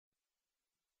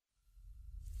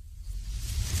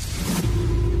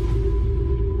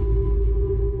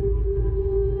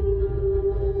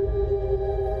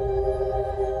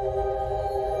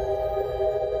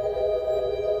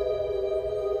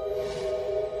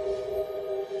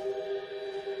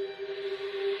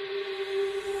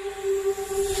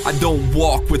I don't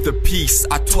walk with the peace,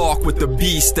 I talk with the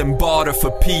beast and barter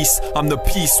for peace. I'm the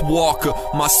Peacewalker,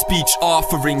 my speech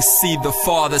offerings see the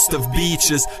farthest of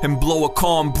beaches and blow a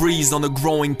calm breeze on the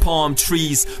growing palm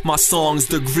trees. My songs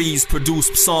degrees produce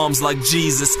psalms like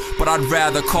Jesus, but I'd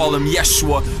rather call him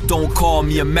Yeshua. Don't call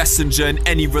me a messenger in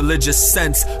any religious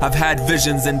sense. I've had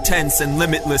visions intense and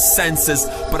limitless senses,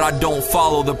 but I don't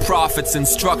follow the prophet's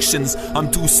instructions.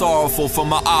 I'm too sorrowful for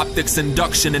my optics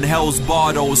induction in hell's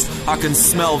bardos. I can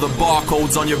smell the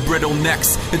barcodes on your brittle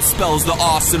necks. It spells the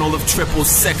arsenal of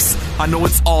 666. I know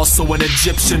it's also an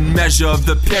Egyptian measure of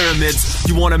the pyramids.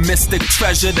 You want a mystic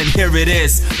treasure? Then here it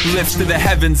is. Lift to the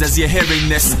heavens as you're hearing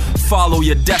this. Follow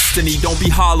your destiny, don't be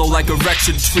hollow like a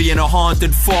wretched tree in a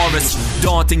haunted forest.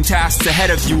 Daunting tasks ahead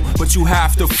of you, but you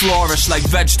have to flourish like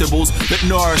vegetables that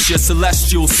nourish your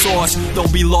celestial source.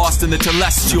 Don't be lost in the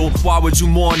telestial. Why would you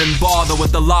mourn and bother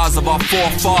with the laws of our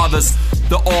forefathers?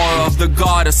 The aura of the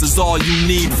goddess is all you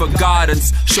need for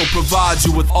guidance. She'll provide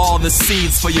you with all the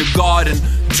seeds for your garden.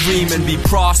 Dream and be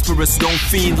prosperous, don't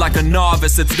fiend like a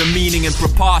novice. It's demeaning and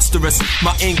preposterous.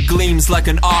 My ink gleams like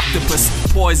an octopus.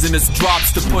 Poisonous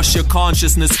drops to push your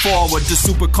consciousness forward to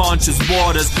superconscious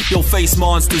borders. You'll face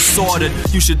monsters sorted,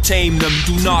 you should tame them,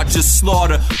 do not just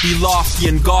slaughter. Be lofty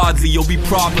and godly, you'll be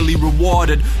properly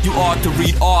rewarded. You ought to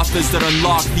read authors that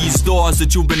unlock these doors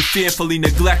that you've been fearfully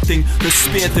neglecting. The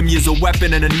spear to me is a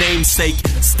weapon and a namesake.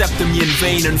 Step to me in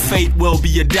vain and fate will be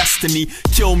your destiny.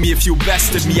 Kill me if you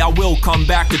bested me, I will come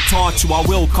back to taunt you. I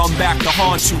will come back to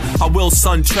haunt you. I will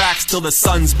sun tracks till the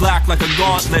sun's black like a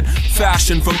gauntlet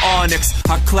fashioned from onyx.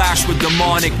 I clash with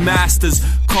demonic masters,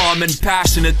 calm and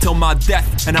passionate till my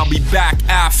death, and I'll be back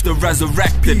after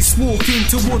resurrected. Peace walking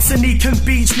towards the Nican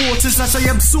beach waters as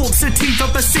I absorb sativa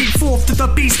proceed forth to the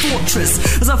beast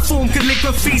fortress. As I form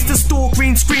calligraphies to store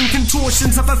green screen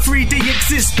contortions of a 3D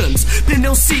existence.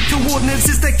 Pinel seek coordinates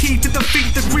is the key to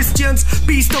defeat the Christians,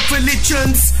 beast of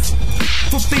religions.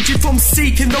 Forbid you from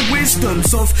seeking the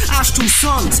wisdoms of astral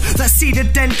suns that see the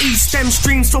den east stem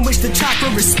streams from which the chakra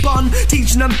is spun.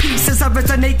 Teaching them pieces of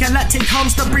resonate galactic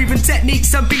hums, the breathing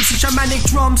techniques and beats of shamanic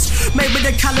drums made with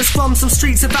the callous from some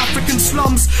streets of African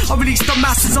slums. I release the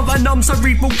masses of a numb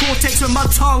cerebral cortex with my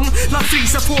tongue. Like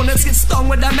fleas of hornets get stung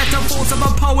with the metaphors of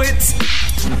a poet.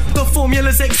 The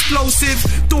formula's explosive,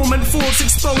 dormant thoughts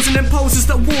exposing imposes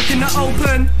that walk in the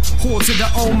open. Hordes of the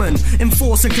omen,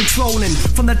 enforce and controlling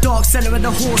from the dark center of the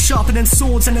horse, sharpening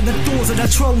swords into the doors of the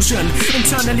Trojan.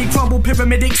 Internally crumbled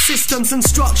pyramidic systems and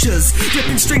structures,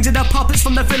 ripping strings of the puppets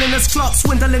from the villainous club,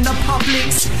 swindling the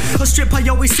publics. A strip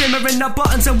peyote simmering the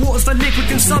buttons and waters for liquid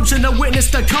consumption to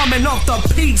witness the coming of the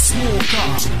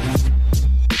Peacewalker.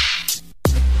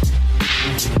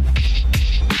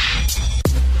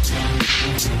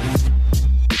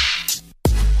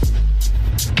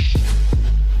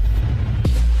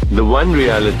 The one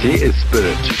reality is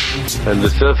spirit, and the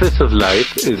surface of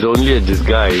life is only a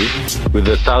disguise with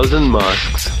 1,000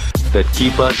 masks that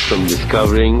keep us from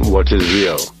discovering what is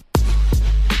real.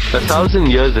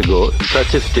 1,000 years ago,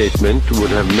 such a statement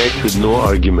would have met with no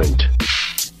argument.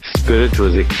 Spirit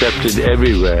was accepted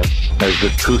everywhere as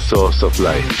the true source of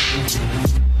life.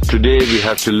 Today we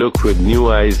have to look with new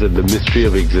eyes at the mystery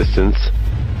of existence,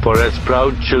 for as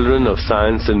proud children of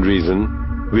science and reason,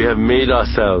 we have made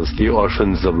ourselves the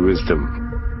orphans of wisdom.